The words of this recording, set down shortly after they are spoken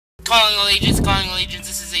calling all agents,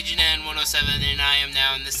 this is Agent N107, and I am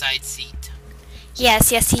now in the side seat. Yes,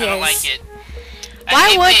 he is. I don't like it.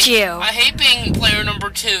 Why would you? I hate being player number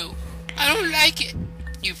 2. I don't like it.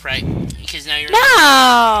 You pray, because now you're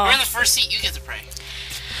in the first seat, you get to pray.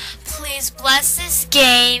 Please bless this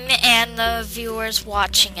game and the viewers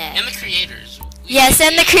watching it. And the creators. Yes,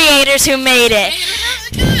 and the creators who made it.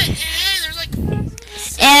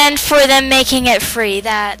 And for them making it free,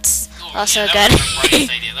 that's also good.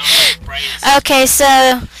 Okay,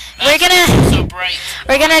 so we're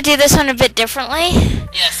gonna do this one a bit differently.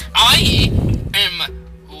 Yes, I am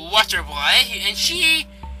WaterBoy, and she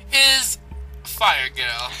is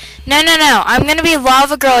FireGirl. No. I'm gonna be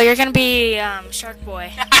Lava Girl. You're gonna be Shark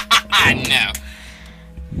Boy. No.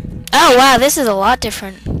 Oh wow, this is a lot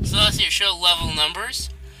different. So let's see, show level numbers.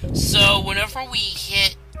 So whenever we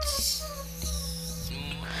hit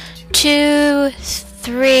 2,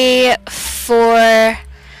 3, 4,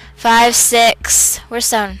 5, 6. Where's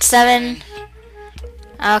 7?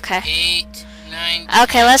 Okay. 8, 9.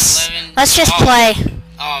 Okay, 10, let's 11. just play.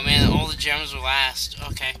 Oh man, all the gems were last.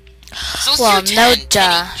 Okay. So let's Well, do 10, no 10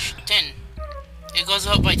 duh. each. 10. It goes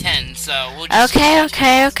up by 10, so we'll just Okay.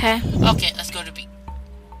 Okay, let's go to B.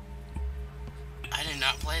 I did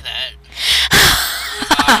not play that.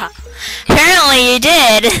 Apparently you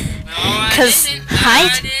did. No, Because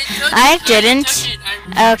I didn't.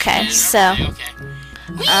 Okay, so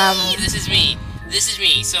Whee! This is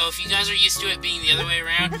me. So if you guys are used to it being the other way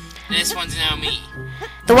around, this one's now me.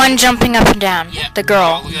 the one jumping up and down. Yeah. The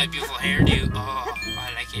girl. Oh, look at that beautiful hairdo. Oh,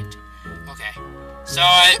 I like it. Okay. So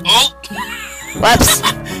Whoops.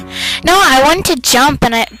 No, I wanted to jump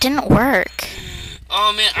and it didn't work.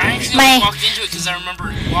 Oh man, I actually walked into it because I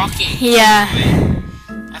remember walking. Yeah.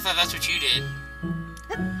 I thought that's what you did.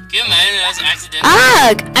 Good man, that was accidental.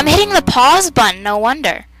 Ugh! I'm hitting the pause button. No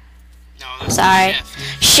wonder. No, that's Sorry.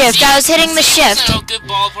 Shift. See, I was hitting the shift. That's not a good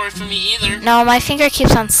ballpark for me either. No, my finger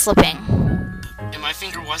keeps on slipping. And my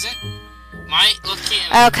finger wasn't? Look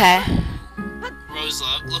here. Okay.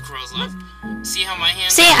 Roselove. Look, Roselove. See how my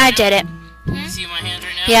hands See, I did it. See my hands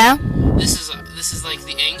right now? Yeah? This is like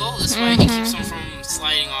the angle. This way it keeps them from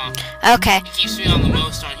sliding off. Okay. It keeps me on the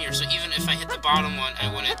most on here, so even if I hit the bottom one,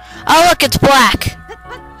 I wouldn't. Oh, look, it's black.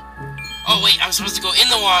 Oh, wait, I was supposed to go in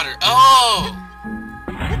the water. Oh!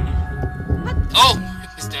 Oh!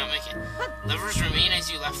 This did not make it. Levers remain as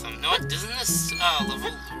you left them. No, doesn't this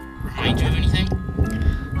level remind you of anything?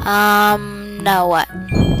 No, what?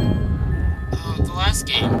 Oh, the last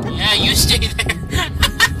game. Yeah, you stay there.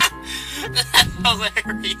 That's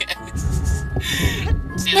hilarious.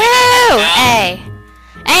 See, No! Hey!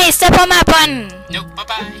 Hey, step on that button! Nope,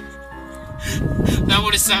 bye-bye. That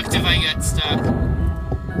would have sucked if I got stuck.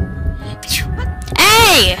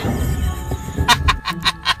 Hey!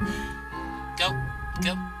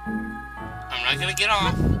 Go. I'm not gonna get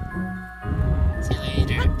off. See you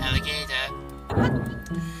later, alligator.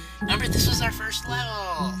 Remember, this was our first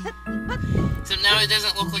level. Except now it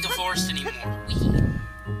doesn't look like a forest anymore. Whee.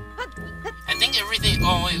 I think everything...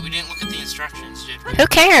 Oh, wait, we didn't look at the instructions, did we? Who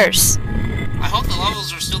cares? I hope the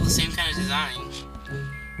levels are still the same kind of design.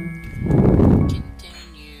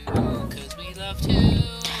 Continue, 'cause we love to...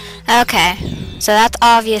 Okay, so that's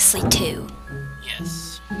obviously 2.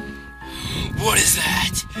 Yes. What is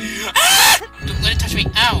that? Ah! Don't let it touch me.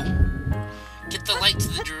 Ow! Get the light to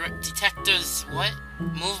the detectors. What?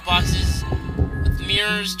 Move boxes with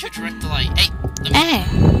mirrors to direct the light. Hey! Hey!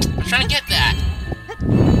 I'm trying to get that.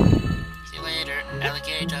 See you later,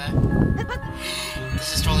 alligator.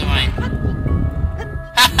 This is totally mine.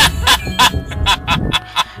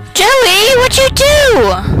 Joey, what'd you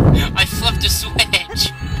do? I flipped a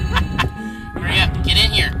switch. Hurry up, get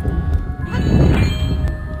in here.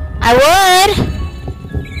 I would.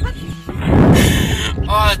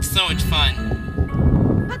 Oh, it's so much fun.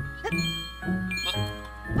 Look.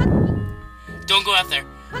 Don't go out there.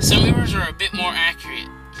 Some mirrors are a bit more accurate.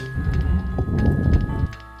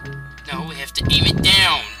 No, we have to aim it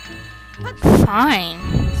down. Fine.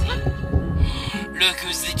 See? Look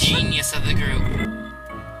who's the genius of the group.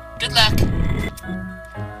 Good luck.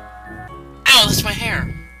 Ow, that's my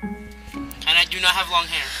hair. And I do not have long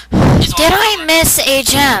hair. Did I miss a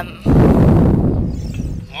gem?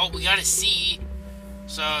 Well, we gotta see.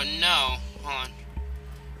 So, no. Hold on.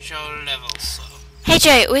 Show levels, so. Hey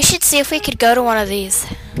Jay, we should see if we could go to one of these.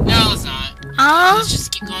 No, let's not. Aw. Let's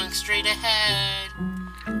just keep going straight ahead.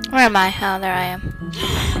 Where am I? Oh, there I am.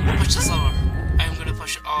 Push this lever. I'm gonna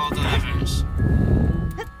push all the levers.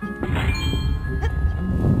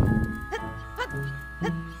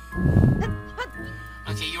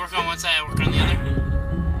 Okay, you work on one side, I work on the other.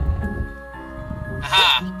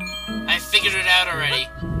 Aha! I figured it out already.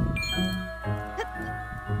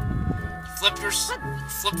 Flip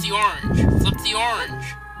the orange. Flip the orange.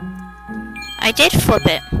 I did flip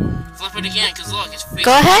it. Flip it again, because look, it's facing.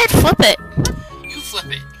 Go ahead, flip it. You flip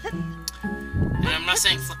it. And I'm not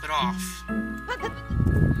saying flip it off.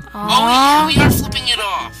 Aww. Oh, we are flipping it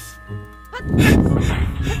off.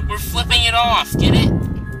 We're flipping it off, get it?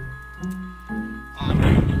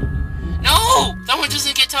 No! That one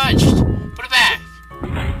doesn't get touched. Put it back.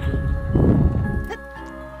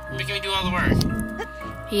 You're making me do all the work.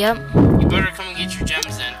 Yep. You better come and get your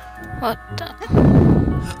gems then. What the?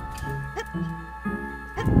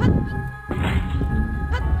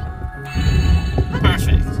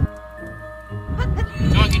 Perfect.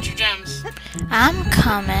 Go and get your gems. I'm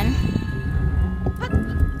coming.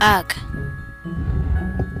 Ugh.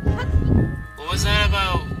 What was that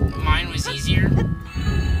about? Mine was easier?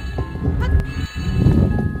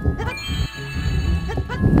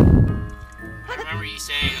 I remember you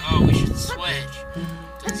saying, oh, we should switch.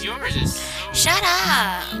 Because yours is so... Shut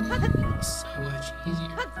up! So much easier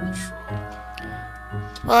to control.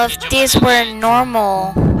 Well, if these were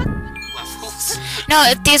normal... Levels. No,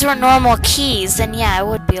 if these were normal keys, then yeah, it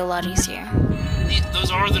would be a lot easier.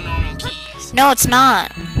 Those are the normal keys. No, it's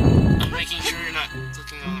not. I'm making sure you're not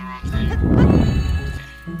looking on the wrong thing.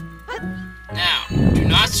 Okay. Now, do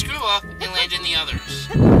not screw up and land in the others.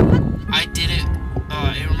 I did it,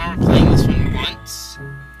 I remember playing this one once.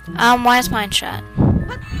 Why is mine shut?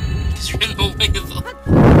 Because you're in the way of the...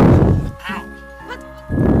 Ow.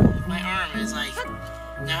 My arm is like...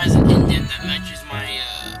 now has an indent that matches my,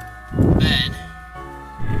 bed.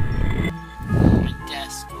 My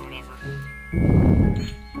desk or whatever.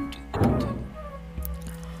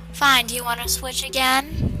 Fine, do you want to switch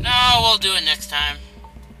again? No, we'll do it next time.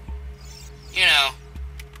 You know,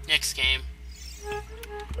 next game.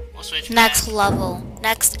 We'll switch Next back. level.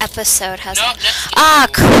 Next episode has... No, next game. Ah,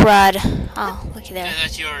 crud. Oh, looky there. Yeah,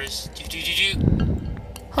 that's yours.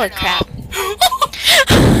 Holy crap.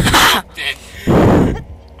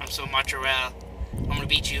 I'm so mozzarella. I'm gonna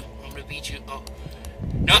beat you. I'm gonna beat you. Oh.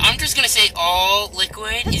 No, I'm just gonna say all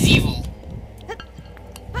liquid is evil.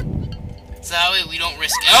 So that way we don't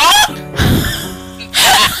risk it. Oh!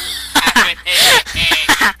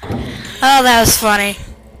 Oh, that was funny.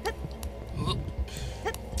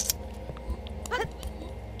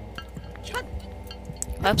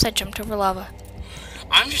 Whoops, I jumped over lava.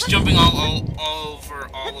 I'm just jumping all over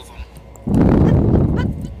all of them.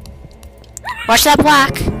 Watch that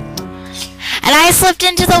block. And I slipped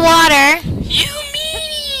into the water. You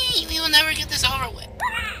meanie! We will never get this over with.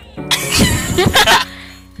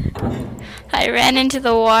 I ran into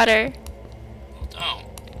the water. Oh,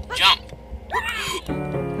 jump.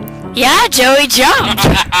 Yeah, Joey jumped.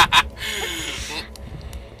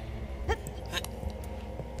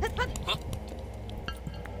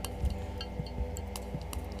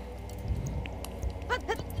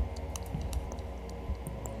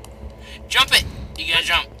 Jump it! You gotta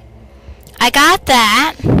jump. I got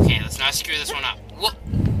that. Okay, let's not screw this one up. Whoop.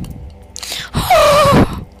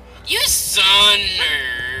 You son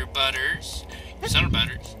of butters. You son of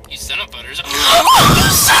butters. You son of butters. You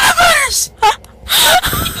son of butters!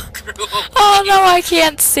 Oh no, I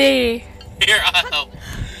can't see. Here, I'll help.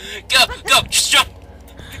 Go, go, just jump.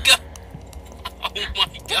 Go. Oh my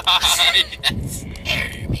god, that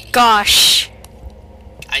scared me. Gosh.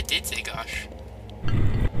 I did say gosh.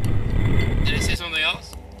 Did I say something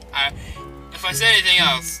else? If I said anything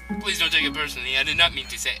else, please don't take it personally. I did not mean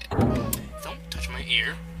to say it. Don't touch my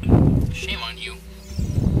ear. Shame on you.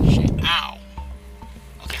 Shame. Ow.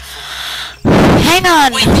 Okay. Hang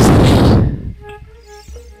on. Wait,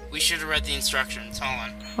 we should have read the instructions. Hold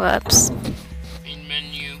on. Whoops. Main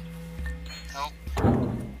menu. Help.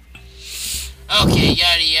 Okay,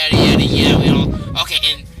 yada yada yada yada. We all. Okay,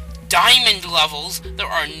 in diamond levels,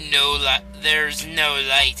 there's no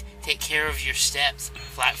light. Take care of your steps.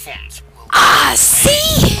 Platforms. Ah,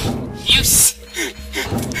 see? You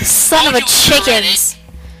Son of a chickens.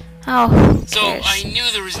 Oh. So cares? I knew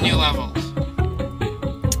there was new levels.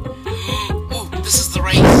 Ooh, this is the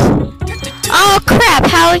race. Oh crap!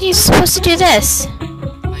 How are you supposed to do this?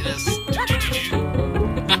 Like this.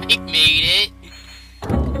 I made it.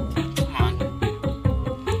 Come on.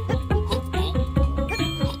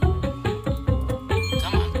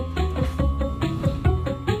 Come on.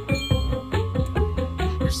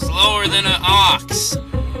 You're slower than an ox.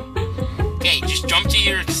 Okay, just jump to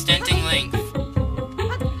your extending length.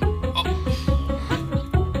 Oh.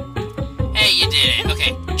 Hey, you did it.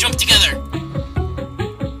 Okay, jump together.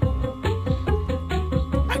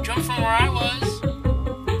 I jumped from where I was.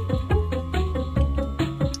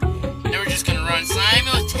 Now we're just gonna run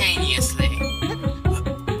simultaneously.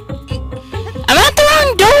 I'm at the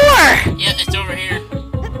wrong door! Yeah, it's over here.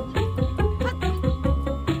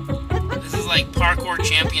 This is like parkour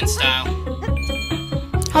champion style.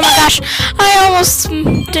 Oh my gosh, I almost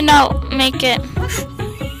did not make it.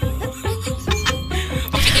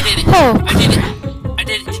 Okay, I did it. Oh, I did it. I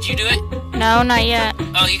did it. Did you do it? no, not yet.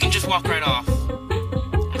 Oh, you can just walk right off.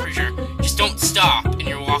 I'm pretty sure. Just don't stop and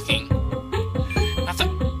you're walking. Not the...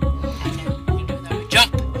 Okay, you can do it that way.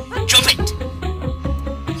 Jump! Jump it!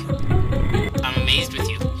 I'm amazed with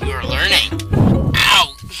you. You are learning.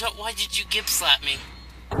 Ow! Why did you gip slap me?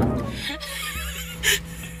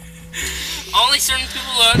 Only certain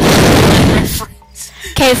people learn reference.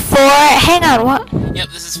 Okay, 4. Hang on, what? Yep,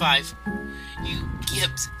 this is 5. You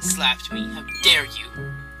gibbs slapped me. How dare you?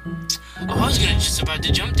 Oh, I was just about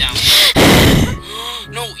to jump down.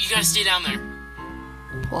 No, you gotta stay down there.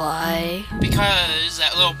 Why? Because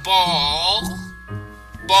that little ball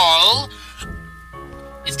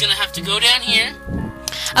is gonna have to go down here.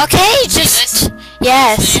 Okay, just... Then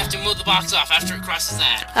Yes. you have to move the box off after it crosses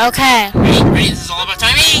that. Okay. Ready? This is all about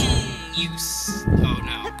timing! Oh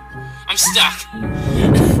no. I'm stuck.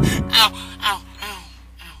 Ow, ow, ow, ow.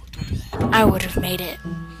 Don't do that. I would have made it.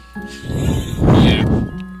 Yeah.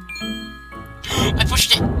 I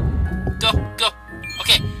pushed it. Go, go.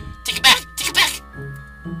 Okay. Take it back. Take it back.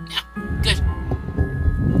 Now. Good.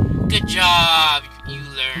 Good job. You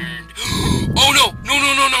learned. Oh no. No,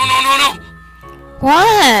 no, no, no, no, no, no.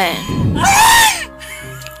 What?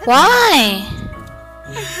 Why?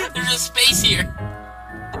 There's a space here.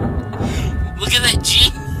 Look at that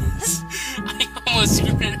jeans. I almost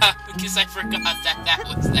screwed it up because I forgot that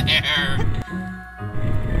was there.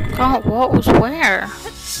 God, what was where?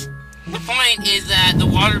 The point is that the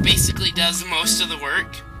water basically does most of the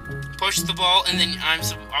work. Push the ball, and then I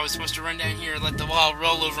was supposed to run down here and let the ball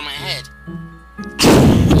roll over my head.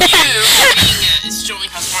 It's showing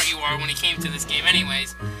how smart you are when it came to this game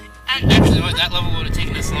anyways. Actually, that level would have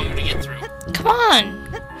taken us longer to get through. Come on.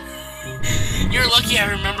 You're lucky I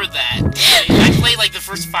remembered that. I played like the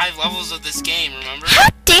first 5 levels of this game, remember? How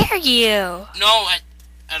dare you? No,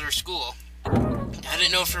 at our school. I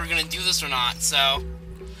didn't know if we were going to do this or not, so...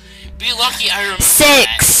 Be lucky I remembered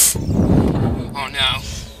 6. that. Oh no.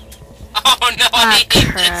 Oh no, I hate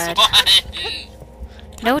this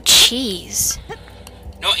one! No cheese.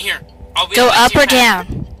 No, here. I'll be Go right up to your or path.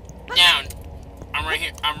 down? Down. I'm right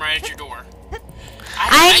here. I'm right at your door.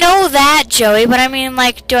 I know that, Joey, but I mean,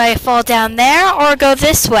 like, do I fall down there or go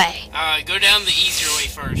this way? Go down the easier way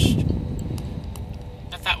first.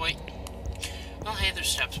 Not that way. Well, hey, there's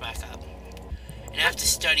steps back up. And I have to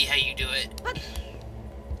study how you do it.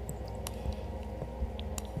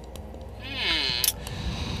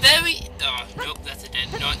 Very... Oh, nope, that's a dead...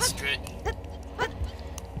 No, it's straight.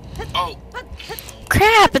 Oh.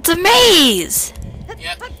 Crap, it's a maze!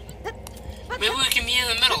 Yep. Maybe we can be in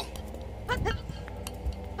the middle.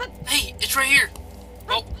 Hey, it's right here.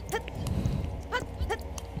 Oh. There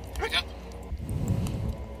we go.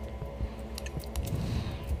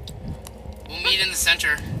 We'll meet in the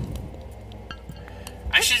center.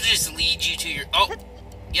 I should just lead you to your... Oh.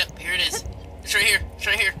 Yep, here it is. It's right here. It's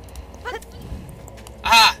right here.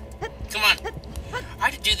 Ah! Come on. I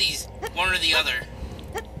had to do these one or the other.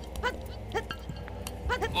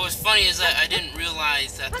 What was funny is that I didn't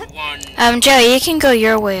realize that the one... Joey, you can go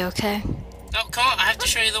your way, okay? Oh, come on, I have to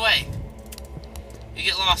show you the way. You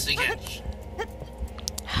get lost again.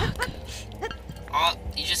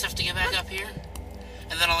 You just have to get back up here,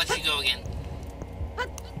 and then I'll let you go again.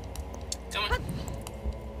 Come on.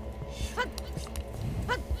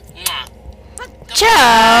 Mwah.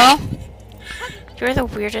 Joe! You're the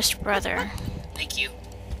weirdest brother. Thank you.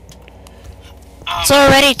 It's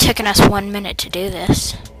already taken us 1 minute to do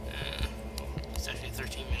this. It's actually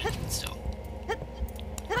 13 minutes, but still.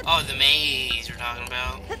 Oh, the maze you're talking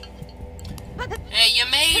about. Hey, you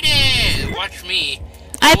made it! Watch me.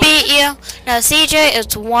 I beat you. No, CJ,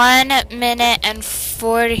 it's 1 minute and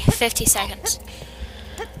 50 seconds.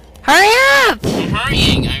 Hurry up! I'm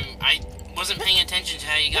hurrying. I wasn't paying attention to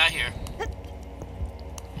how you got here. Look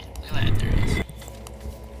at that, there it is.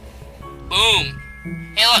 Boom!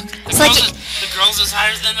 Hey, look! The girls is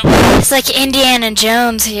higher than the boys. It's like Indiana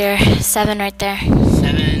Jones here. 7 right there.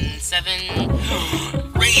 7.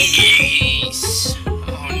 Race!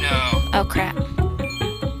 Oh no. Oh crap.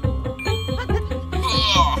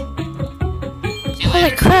 Oh. See you Holy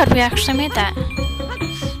later. crap, we actually made that.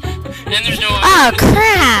 And there's no... Oh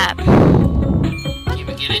crap! Can you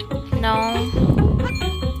even get it? No.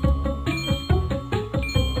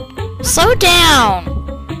 Slow down!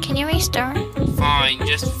 Can you restart? Fine,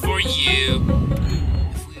 just for you.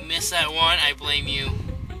 If we miss that one, I blame you.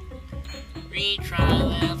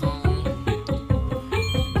 Retry level.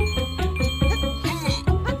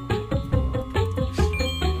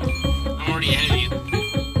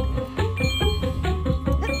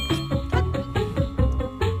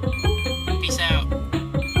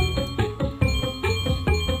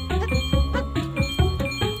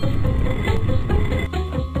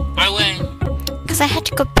 Because I had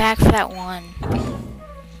to go back for that one.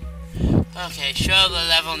 Okay, show the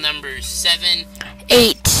level numbers. 7,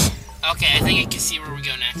 8. Okay, I think I can see where we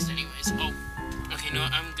go next anyways. Oh, okay, no,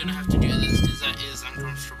 I'm gonna have to do this because that is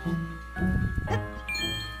uncomfortable.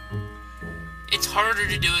 It's harder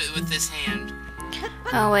to do it with this hand.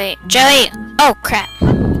 Oh, wait. Joey! Oh, crap.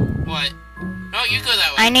 What? No, you go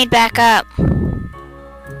that way. I need backup.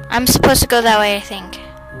 I'm supposed to go that way, I think.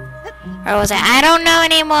 Or was I don't know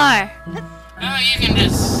anymore. No, you can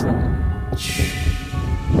just...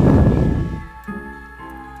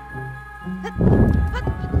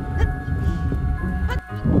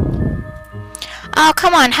 Oh,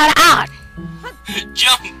 come on. How to out?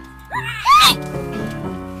 Jump! No!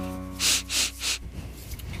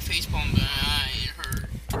 You facepalm, it hurt.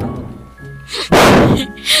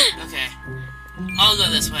 Okay. I'll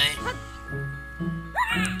go this way.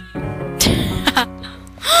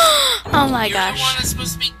 Oh my You're gosh. the one that's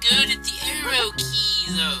supposed to be good at the arrow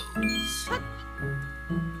keys,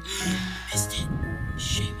 Missed it.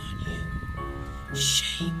 Shame on you.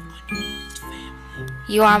 Shame on your old family.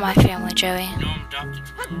 You are my family, Joey. No, I'm adopted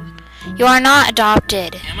from you. You are not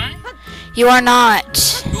adopted. Am I? You are not.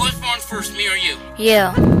 Who was born first, me or you?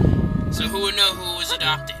 You. So who would know who was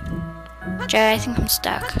adopted? Joey, I think I'm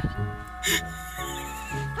stuck.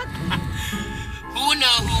 Who would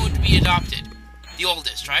know who would be adopted? The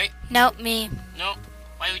oldest, right? Nope, me. No.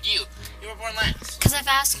 Why would you? You were born last. Because I've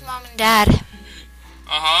asked Mom and Dad.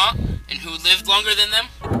 Uh-huh. And who lived longer than them?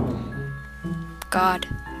 God.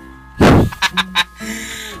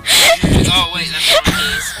 Oh, wait, that's not what it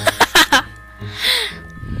is.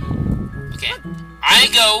 Okay. I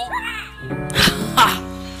go.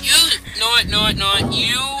 You know it.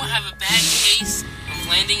 You have a bad case of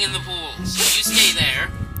landing in the pool. So you stay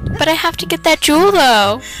there. But I have to get that jewel,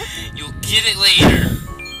 though. You'll get it later.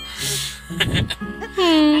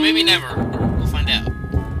 Or maybe never. We'll find out.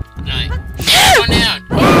 Night. Come on down.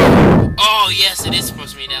 Oh, yes, it is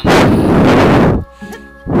supposed to be down there.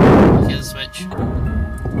 Okay, let's switch.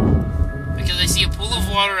 Because I see a pool of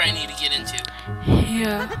water I need to get into.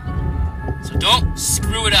 Yeah. So don't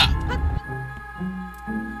screw it up.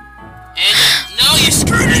 And, no, you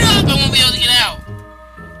screwed it up! I won't be able to get out.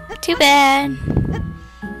 Too bad.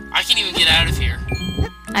 I can't even get out of here.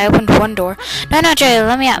 I opened one door. No, Joey,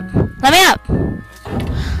 let me up. Let me up.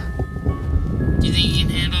 Do you think you can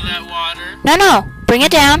handle that water? No. Bring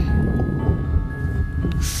it down.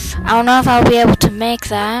 I don't know if I'll be able to make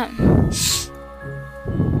that.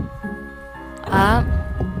 Up.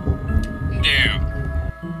 Down.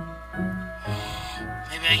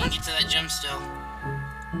 Maybe I can get to that gem still.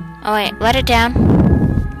 Oh, wait. Let it down.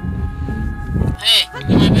 Hey,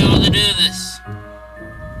 you might be able to do this.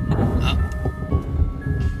 Up.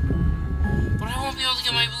 But I won't be able to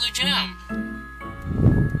get my blue gem.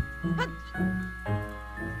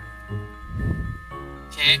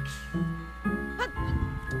 Okay.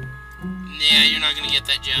 Yeah, you're not gonna get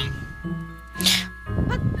that gem.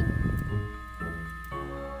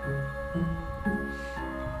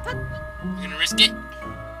 You're gonna risk it?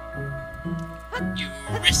 You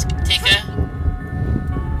risk taker?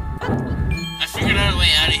 I figured out a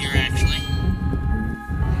way out of here, actually.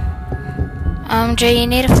 Jay, you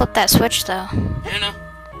need to flip that switch, though. Yeah, no.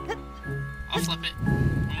 I'll flip it.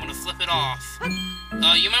 I'm gonna flip it off.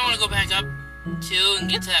 You might want to go back up, too, and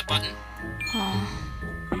get to that button. Oh.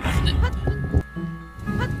 Flip.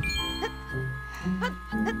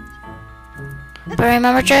 But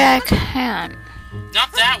remember, Jay, I can't.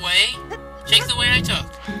 Not that way. Take the way I took.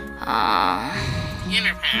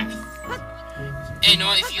 Inner path. Hey,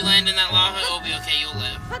 no, if you land in that lava, it'll be okay, you'll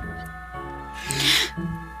live.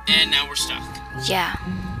 And now we're stuck. Yeah.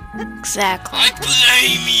 Exactly. I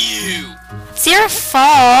blame you! It's your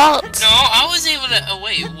fault. No, I was able to... Oh,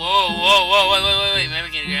 wait. Whoa. Wait. Maybe I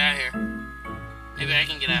can get out of here. Maybe I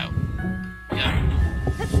can get out. Yeah.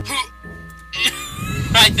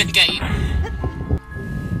 I think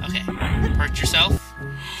Okay. Hurt yourself.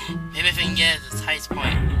 Maybe if I can get at the highest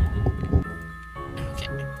point. Okay.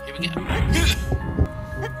 Here we go. Well,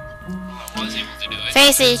 I was able to do it.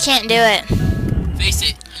 Face it, you can't do it. Face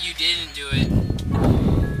it. You didn't do it.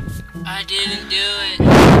 I didn't do it.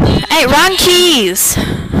 Hey, wrong keys.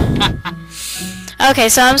 Okay,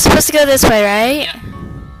 so I'm supposed to go this way, right? Yeah.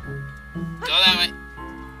 Go that way.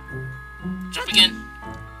 Jump again.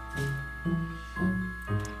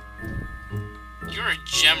 You're a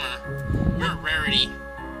gemmer. You're a rarity.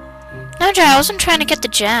 No, Jay, I wasn't trying to get the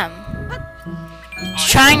gem. I was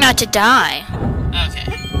trying not to die. Okay.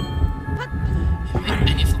 Wait, I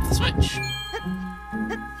need to flip the switch.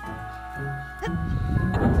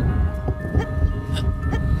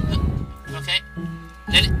 Okay.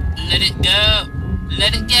 Let it go.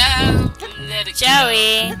 let it go, let it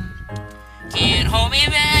Joey. go. Can't hold me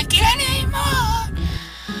back anymore.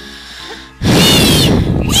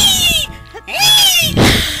 Wee! Wee!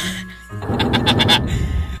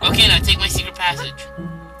 Okay, now take my secret passage.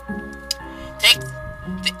 Take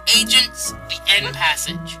the agents, the end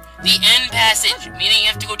passage. The end passage, meaning you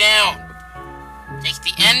have to go down. Take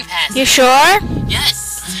the end passage. You sure?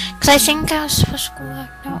 Yes. Cause I think I was supposed to go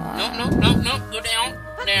back down. No. Go down.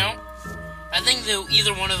 Down. I think that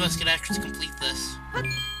either one of us could actually complete this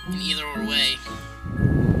in either way.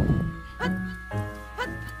 And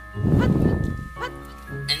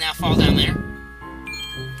now fall down there.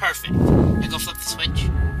 Perfect. Now go flip the switch.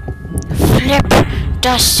 Flip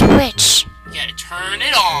the switch. You gotta turn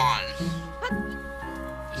it on.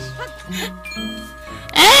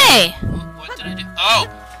 Hey! What did I do? Oh!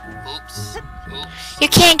 Oops. You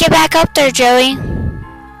can't get back up there, Joey.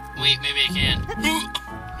 Wait, maybe I can. Nope.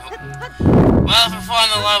 Well, if we fall in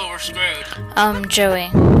the lava, we're screwed.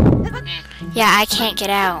 Joey. Yeah, I can't get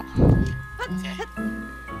out. Okay.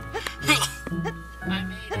 I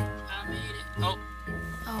made it. Oh.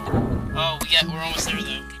 We're almost there,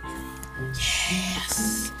 though.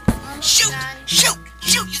 Yes! Shoot!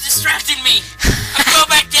 You distracted me! Go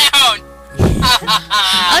back down!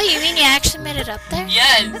 Oh, you mean you actually made it up there?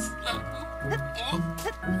 Yes!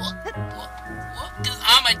 Because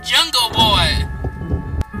I'm a jungle boy!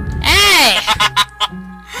 Hey!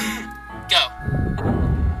 Go.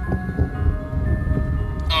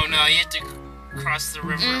 Oh no, you have to cross the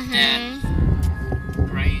river of death.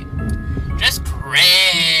 Right? Just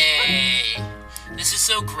gray! This is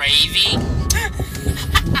so gravy.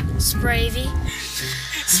 Spravy.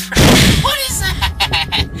 What is that?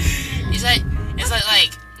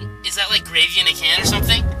 Is that like gravy in a can or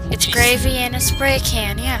something? It's gravy in a spray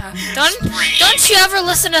can, yeah. Don't you ever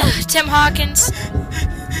listen to Tim Hawkins?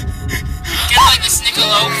 Get like the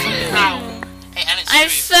Snickaloaf. Ow. Hey, I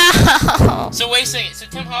fell. So wait a second. So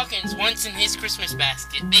Tim Hawkins wants in his Christmas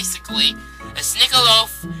basket basically a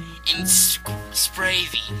Snickaloaf and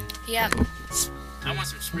Spravy. Yep. I want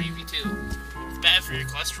some Spravy too. It's bad for your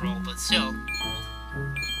cholesterol, but still.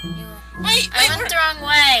 Wait, I went the wrong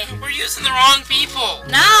way. We're using the wrong people.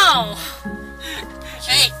 No.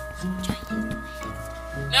 Hey.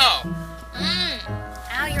 No.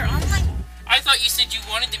 Ow, you're on my... I thought you said you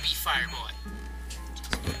wanted to be FireBoy.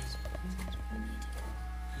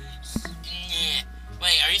 Yeah.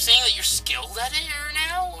 Wait, are you saying that you're skilled at it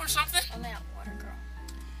now or something? I'm at WaterGirl.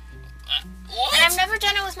 What? And I've never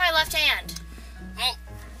done it with my left hand. Well,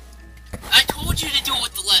 I told you to do it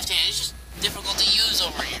with the left hand. It's just difficult to use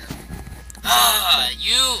over here.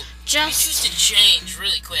 You used to change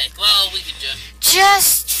really quick. Well, we could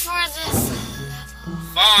just for this level.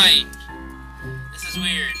 Fine. This is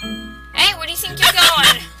weird. Hey, where do you think you're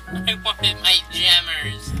going? I wanted my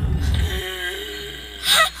jammers.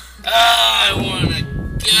 I wanna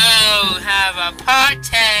go have a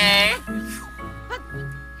party.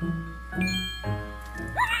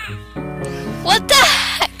 What the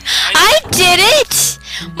heck? I did it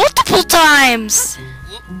multiple times.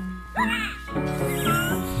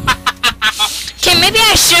 Okay, maybe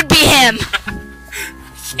I should be him.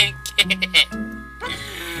 Can't get it.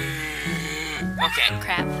 Okay.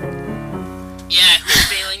 Crap. Yeah, who's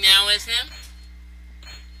failing now is him?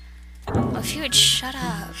 Oh, if you would shut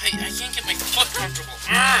up. I can't get my foot comfortable.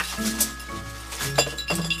 Run.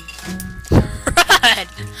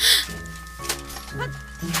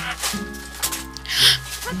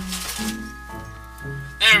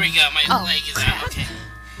 There we go, my leg is out. Okay.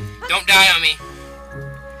 Don't die on me.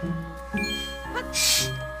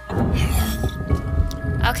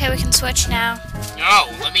 Okay, we can switch now. No,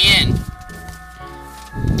 let me in.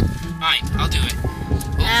 Fine, I'll do it.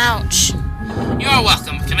 Ooh. Ouch. You're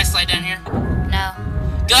welcome. Can I slide down here? No.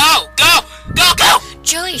 Go!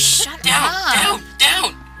 Joey, shut Down! up.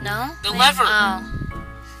 Down! No? The lever. Oh.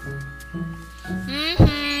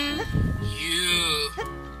 You.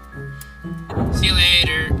 See you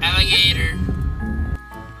later, alligator.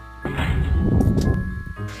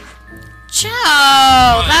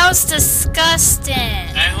 Joe, that was disgusting.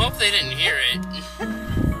 I hope they didn't hear it.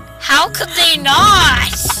 How could they not?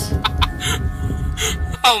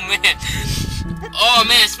 Oh man,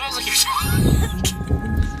 it smells like your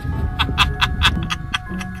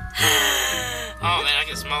Oh man, I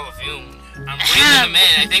can smell the fume. I'm breathing them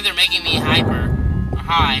in. I think they're making me hyper. Or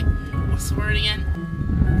high. What's the word again?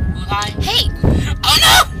 Who high? Hey! Oh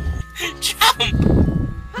no! Jump!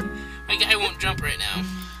 My guy won't jump right now.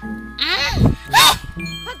 No!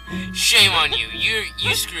 Shame on you.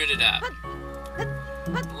 You screwed it up.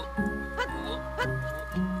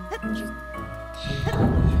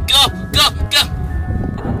 Go!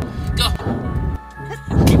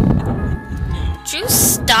 Would you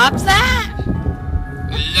stop that?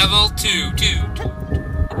 Level 2, 2.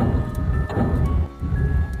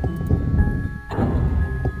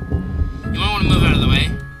 You might want to move out of the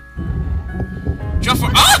way. Jump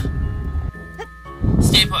for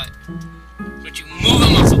Stay put. But you move a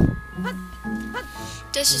muscle.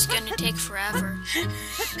 This is gonna take forever.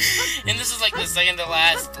 And this is like the second to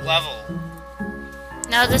last level.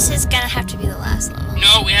 No, this is gonna have to be the last level.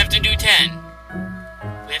 No, we have to do 10.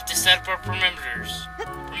 We have to set up our perimeters.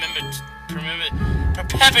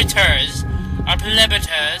 Perpetrators. Our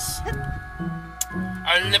plebiters.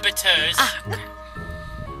 Our libiters. Ah, crap.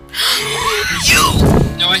 You!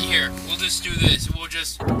 No, wait, here. We'll just do this. We'll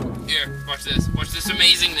just... Here, watch this. Watch this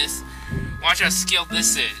amazingness. Watch how skilled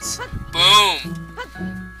this is. Boom!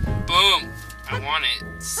 Boom! I want it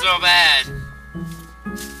so bad.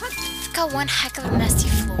 I've got one heck of a messy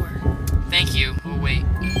floor. Thank you. Oh, wait.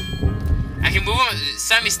 I can move them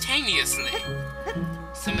simultaneously.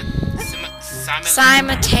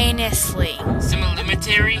 Simultaneously.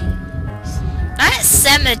 Similimitary? Not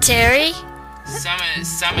cemetery.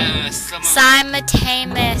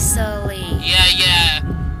 Simultaneously. Yeah.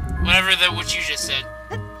 Whatever what you just said.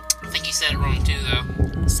 I think you said it wrong too, though.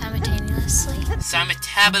 Simultaneously.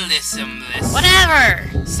 Simetabolismless. Whatever.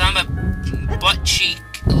 Butt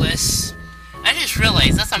cheekless. I just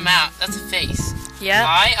realized that's a mouth. That's a face. Yep.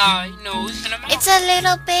 Eye, nose, and a mouth. It's a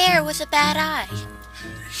little bear with a bad eye.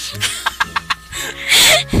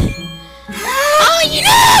 Oh,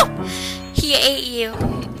 no! He ate you.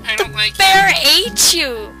 I don't like Bear him. ate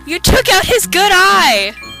you. You took out his good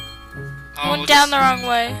eye. Oh, Went down the wrong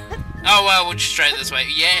way. Oh, well, we'll just try it this way.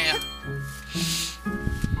 Yeah.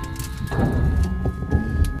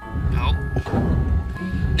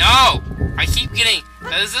 No! I keep getting...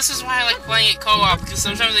 This is why I like playing it co-op, because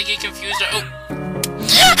sometimes I get confused. Oh,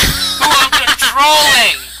 I'm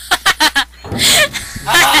controlling!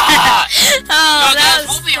 Oh, No, that guys,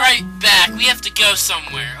 was we'll be right back. We have to go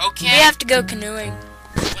somewhere, okay? We have to go canoeing.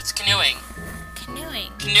 What's canoeing?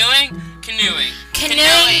 Canoeing. Canoeing? Canoeing.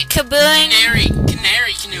 Canoeing, kabooing. Canary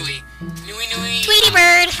canoe. Canoe. Tweety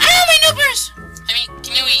bird. Oh, my nippers! I mean,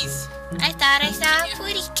 canoeies. I thought I saw a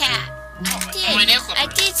putty cat. My nail clippers. I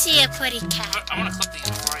did see a putty cat. I want to clip these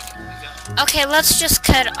before I go. Okay, let's just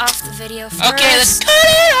cut off the video first. Okay, let's cut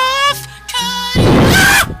it off! Cut it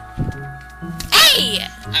off! Hey!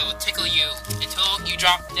 I will tickle you until you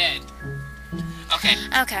drop dead. Okay.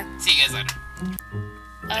 Okay. See you guys later.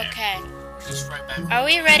 Okay. Just right back. Are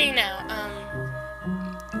we ready now?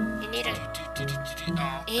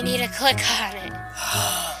 You need to click on it.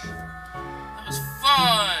 That was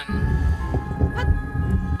fun!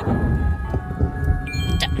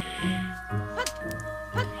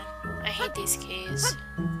 I hate these keys.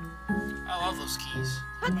 I love those keys.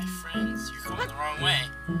 My friends, you're going the wrong way.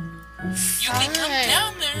 You can come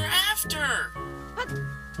down there after!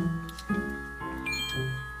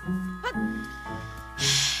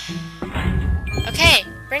 Okay,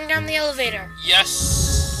 bring down the elevator.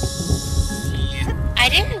 Yes! Yeah. I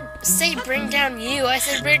didn't say bring down you, I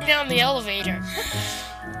said bring down the elevator.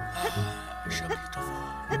 So beautiful.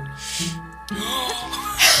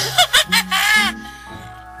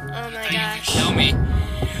 Oh my You gosh. can kill me,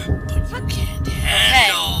 but you can't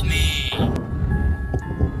handle me.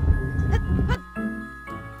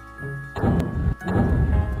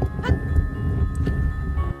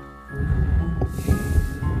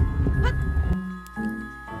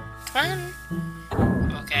 Come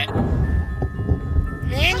on. Okay.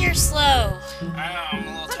 Man, you're slow. I know, I'm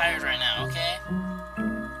a little tired right now, okay?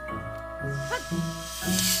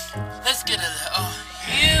 Let's get to the... Oh,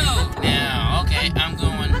 you now. Okay, I'm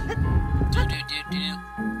going... Do.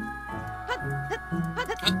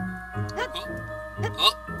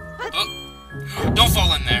 Don't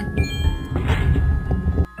fall in there.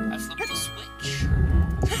 I flipped the switch.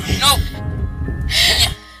 No!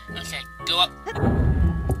 Yeah. Okay, go up.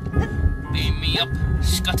 Beam me up,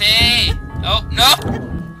 Scotty! Oh, no!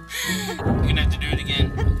 You're gonna have to do it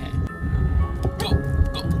again. Okay. Go!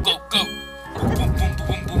 Boom, boom, boom,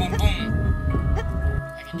 boom, boom, boom.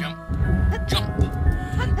 I can jump. Jump!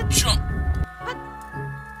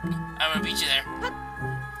 I'm gonna beat you there.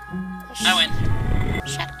 I win.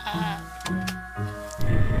 Shut up.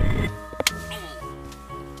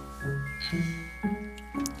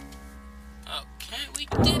 Okay, we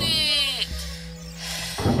did it!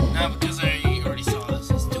 Now, because I already saw this,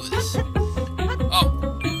 let's do this.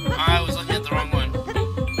 Oh, I was looking at the wrong one.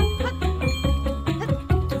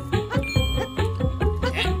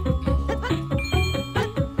 Okay.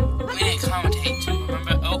 We didn't commentate,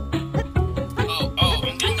 remember? Oh,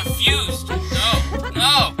 I'm getting confused. No! I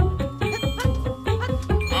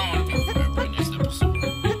don't want to be forever in this episode.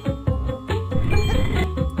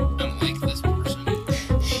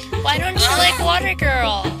 Why don't you like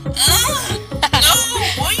WaterGirl? No!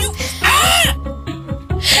 Why you?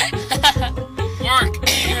 Work.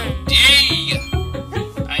 D.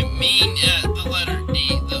 I mean the letter D.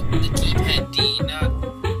 The keypad D. Not.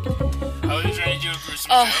 I was trying to do a gruesome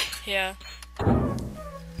joke. Yeah.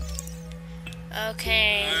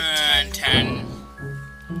 Okay. 10.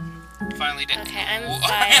 Finally did. Okay, I'm Whoa,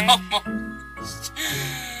 fire. almost.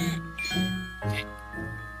 Okay.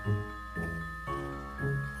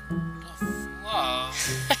 Love.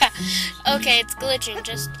 Okay, it's glitching.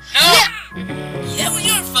 Just No! That was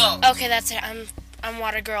your fault! okay. That's it. I'm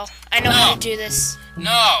WaterGirl. I know how to do this.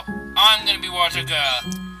 No! I'm gonna be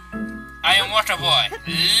WaterGirl. I am Waterboy.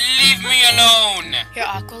 Leave me alone! You're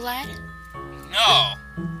Aqualad? No!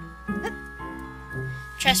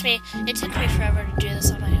 Trust me, it took me forever to do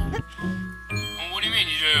this on my own. What do you mean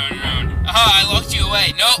you did it on your own? Aha, I locked you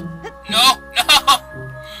away. No! No! No!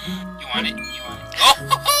 You want it? You want it?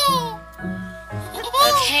 Oh!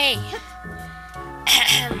 Okay.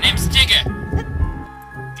 Name's Tigger.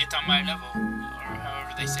 Get on my level. Or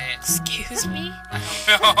however they say it. Excuse me? I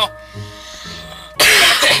don't know.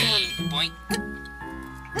 Boink.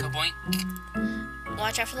 Kaboink.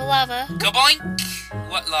 Watch out for the lava. Kaboink!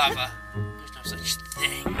 What lava? There's no such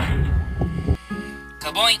thing.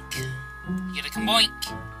 Kaboink! You get a kaboink.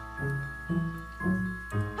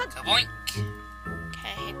 Kaboink! Okay, I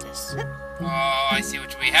hate this. Oh, I see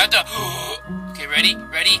what we have to. Okay, ready?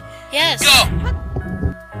 Ready? Yes. Go!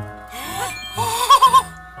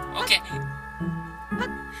 Okay.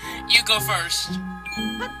 You go first.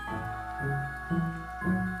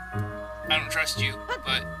 I don't trust you,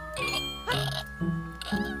 but.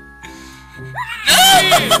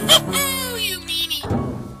 No! You meanie!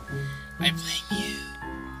 I blame you.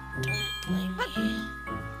 Don't blame me.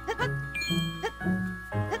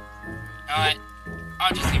 Alright.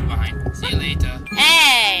 I'll just leave it behind. See you later.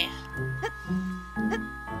 Hey!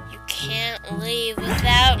 You can't leave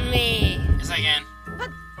without me. Yes, I can.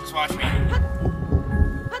 Just watch me.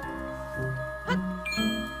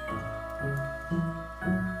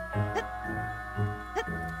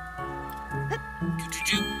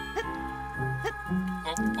 Do-do-do.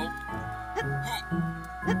 Oh, oh.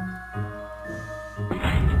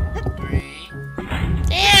 3.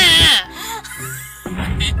 Yeah!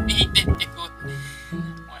 He didn't do it.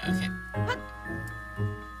 Well, okay.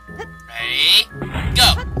 Ready? Go!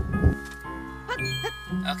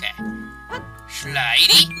 Okay.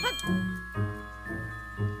 Slidey.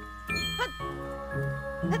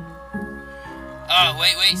 Oh,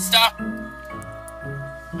 wait, stop!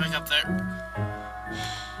 Back up there.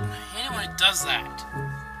 I hate it when it does that.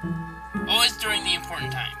 Always during the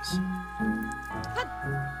important times.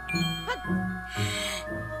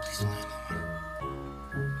 Please don't land on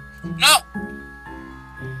one. No!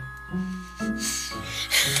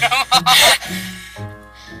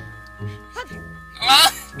 Come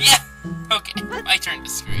on! Yeah! Okay, my turn to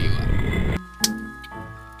screw you up.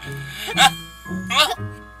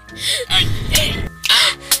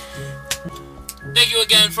 Thank you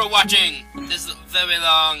again for watching this very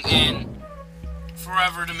long and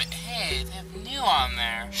forever to Hey, they have new on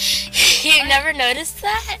there. You never noticed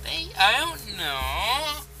that? I don't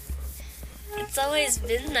know. It's always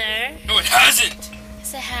been there. No, it hasn't!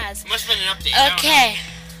 Yes, it has. It must have been an update. I don't Okay.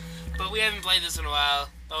 know. But we haven't played this in a while.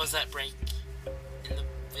 That was that break in the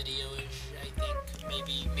video-ish, I think.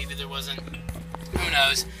 Maybe there wasn't. Who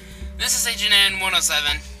knows? This is Agent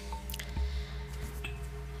N107.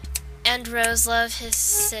 And Roselove, his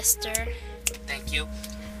sister. Thank you.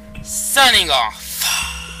 Signing off.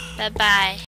 Bye-bye.